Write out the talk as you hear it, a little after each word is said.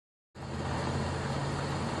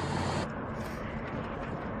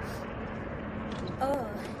Ugh.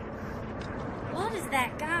 What is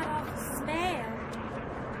that god-awful smell?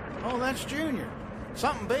 Oh, that's Junior.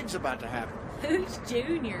 Something big's about to happen. Who's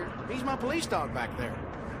Junior? He's my police dog back there.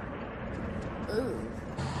 Ooh.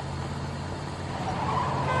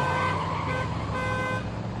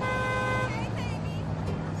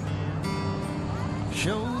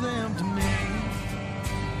 Show them to me,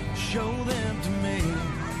 show them to me.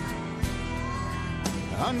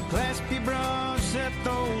 Unclasp your bra, set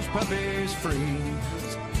those puppies free.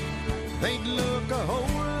 They'd look a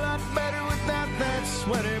whole lot better without that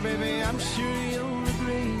sweater, baby, I'm sure you'll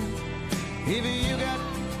agree. If you got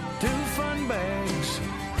two fun bags,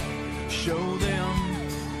 show them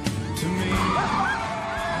to me.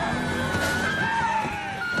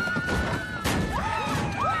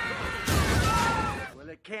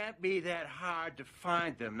 It can't be that hard to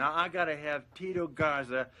find them. Now, I gotta have Tito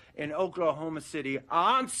Garza in Oklahoma City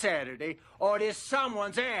on Saturday, or it is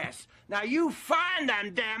someone's ass. Now, you find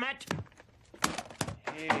them, damn it!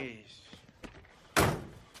 Jeez.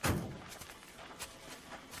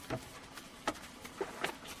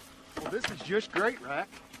 Well, this is just great, Rack.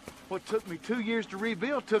 What took me 2 years to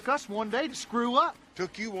rebuild took us 1 day to screw up.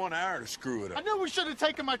 Took you 1 hour to screw it up. I knew we should have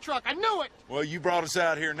taken my truck. I knew it! Well, you brought us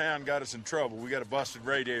out here now and got us in trouble. We got a busted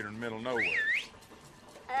radiator in the middle of nowhere.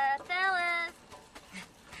 Fellas.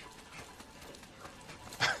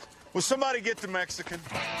 Will somebody get the Mexican?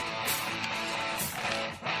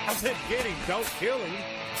 I said get him, don't kill him.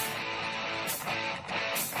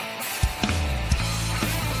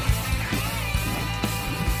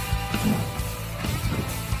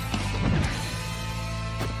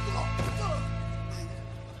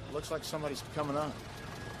 Looks like somebody's coming on.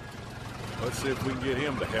 Let's see if we can get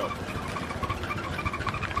him to help.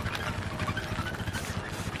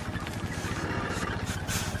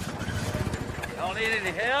 Y'all need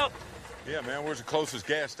any help? Yeah, man, where's the closest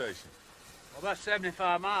gas station? Well, about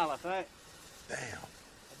 75 miles, I think. Damn.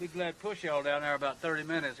 I'd be glad to push y'all down there about 30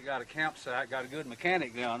 minutes. I got a campsite, got a good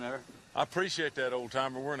mechanic down there. I appreciate that, old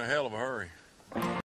timer. We're in a hell of a hurry.